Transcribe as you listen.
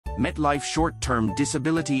MetLife Short Term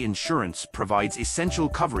Disability insurance provides essential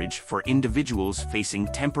coverage for individuals facing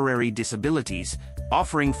temporary disabilities,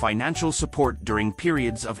 offering financial support during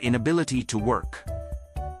periods of inability to work.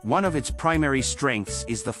 One of its primary strengths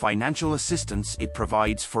is the financial assistance it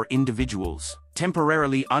provides for individuals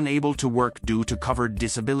temporarily unable to work due to covered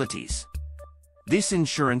disabilities. This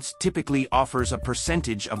insurance typically offers a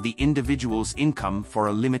percentage of the individual's income for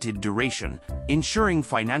a limited duration, ensuring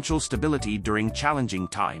financial stability during challenging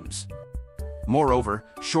times. Moreover,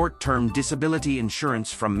 short-term disability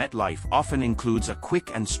insurance from MetLife often includes a quick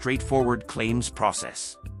and straightforward claims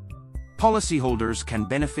process. Policyholders can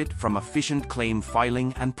benefit from efficient claim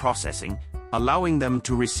filing and processing, allowing them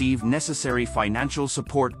to receive necessary financial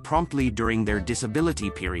support promptly during their disability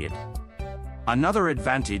period. Another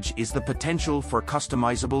advantage is the potential for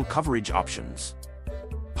customizable coverage options.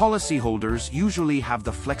 Policyholders usually have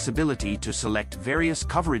the flexibility to select various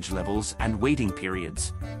coverage levels and waiting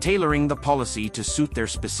periods, tailoring the policy to suit their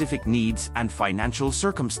specific needs and financial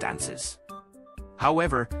circumstances.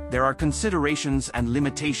 However, there are considerations and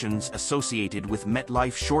limitations associated with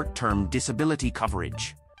MetLife short-term disability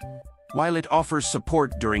coverage. While it offers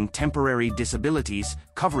support during temporary disabilities,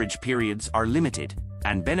 coverage periods are limited,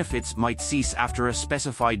 and benefits might cease after a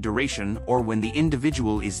specified duration or when the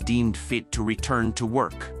individual is deemed fit to return to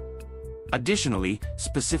work. Additionally,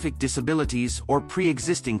 specific disabilities or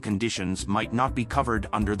pre-existing conditions might not be covered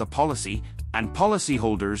under the policy, and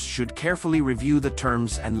policyholders should carefully review the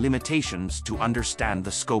terms and limitations to understand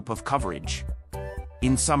the scope of coverage.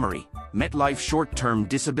 In summary, MetLife short-term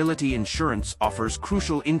disability insurance offers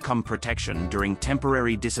crucial income protection during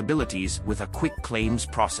temporary disabilities with a quick claims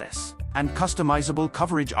process and customizable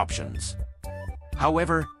coverage options.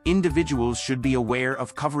 However, individuals should be aware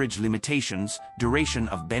of coverage limitations, duration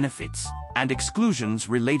of benefits, and exclusions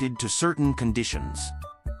related to certain conditions.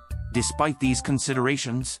 Despite these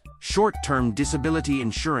considerations, short-term disability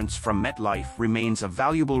insurance from MetLife remains a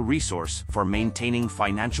valuable resource for maintaining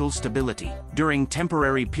financial stability during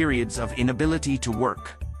temporary periods of inability to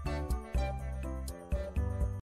work.